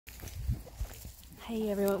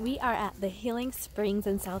Hey everyone, we are at the Healing Springs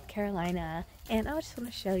in South Carolina, and I just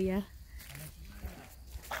want to show you.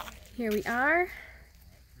 Here we are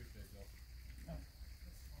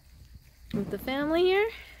with the family here.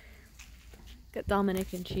 Got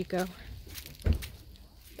Dominic and Chico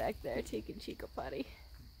back there taking Chico potty.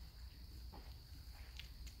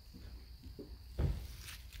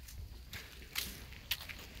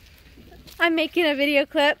 I'm making a video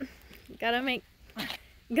clip. Gotta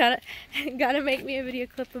make me a video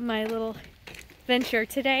clip of my little venture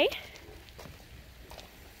today.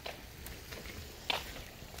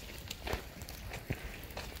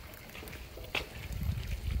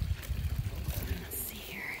 Let's see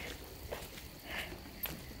here.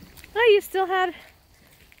 Oh, you still had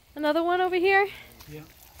another one over here? Yeah.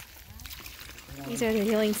 These are the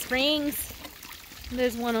Healing Springs.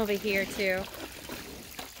 There's one over here too.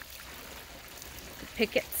 The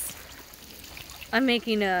pickets. I'm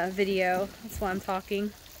making a video, that's why I'm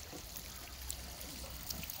talking.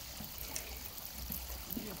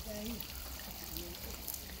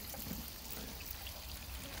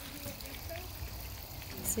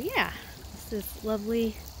 So yeah, this is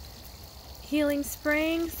lovely Healing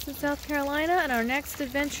Springs in South Carolina, and our next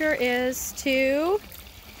adventure is to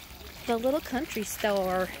the little country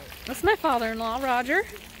store. That's my father-in-law, Roger.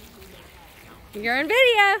 You're in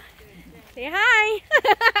video. Say hi.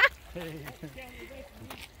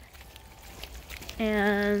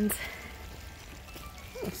 And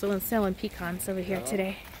someone's selling pecans over here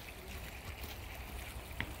today.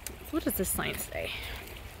 So what does this sign say?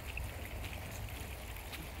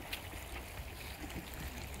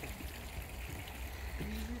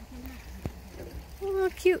 Oh,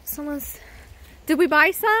 cute. Someone's... Did we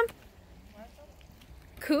buy some?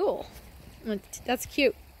 Cool. That's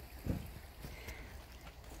cute.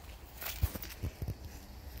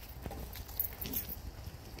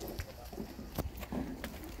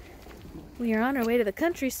 We are on our way to the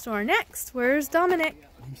country store next. Where's Dominic?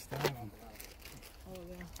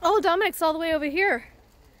 Oh, Dominic's all the way over here.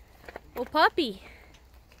 Oh, puppy.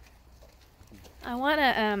 I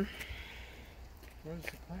wanna, What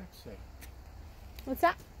does the plaque say? What's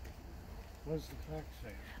that? What does the plaque say?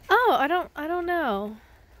 Oh, I don't know.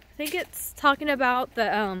 I think it's talking about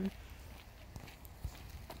the,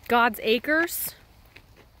 God's Acres.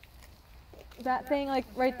 That thing, like,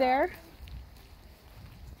 right there.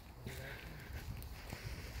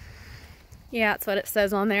 Yeah, that's what it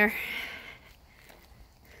says on there.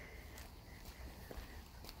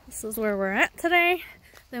 This is where we're at today.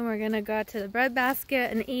 Then we're gonna go to the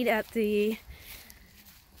breadbasket and eat at the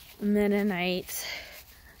Mennonite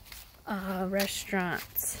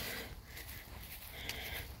restaurant.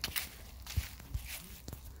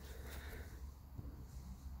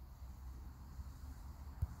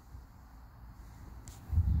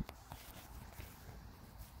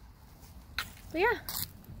 But yeah.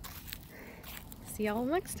 See y'all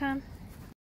next time.